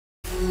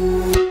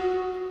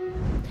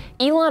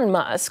Elon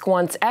Musk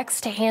wants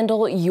X to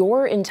handle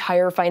your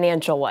entire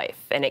financial life,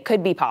 and it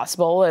could be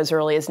possible as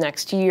early as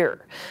next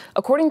year.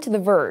 According to The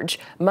Verge,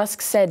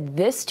 Musk said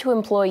this to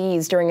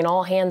employees during an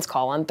all-hands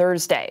call on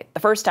Thursday, the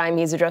first time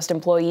he's addressed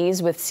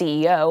employees with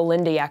CEO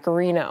Linda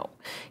Yaccarino.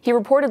 He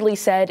reportedly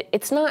said,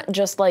 "It's not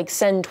just like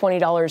send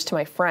 $20 to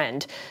my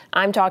friend.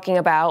 I'm talking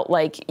about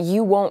like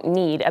you won't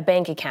need a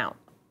bank account."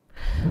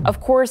 Of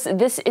course,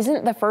 this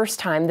isn't the first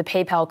time the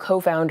PayPal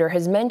co-founder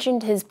has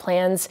mentioned his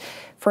plans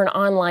for an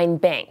online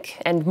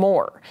bank and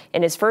more.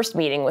 In his first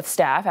meeting with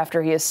staff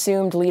after he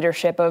assumed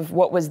leadership of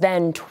what was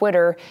then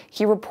Twitter,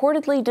 he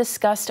reportedly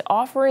discussed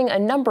offering a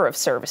number of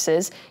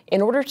services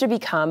in order to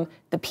become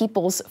the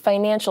people's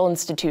financial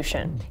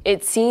institution.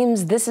 It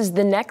seems this is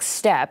the next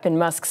step in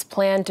Musk's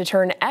plan to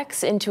turn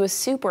X into a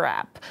super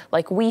app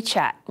like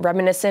WeChat,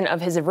 reminiscent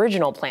of his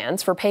original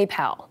plans for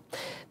PayPal.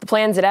 The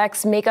plans at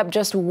X make up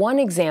just one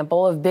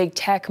example of big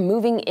tech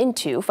moving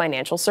into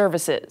financial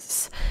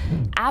services.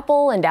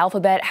 Apple and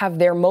Alphabet have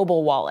their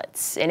mobile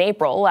wallets. In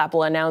April,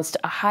 Apple announced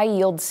a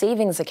high-yield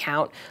savings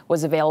account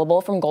was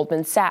available from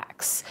Goldman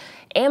Sachs.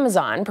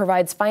 Amazon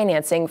provides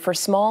financing for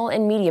small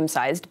and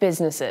medium-sized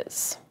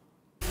businesses.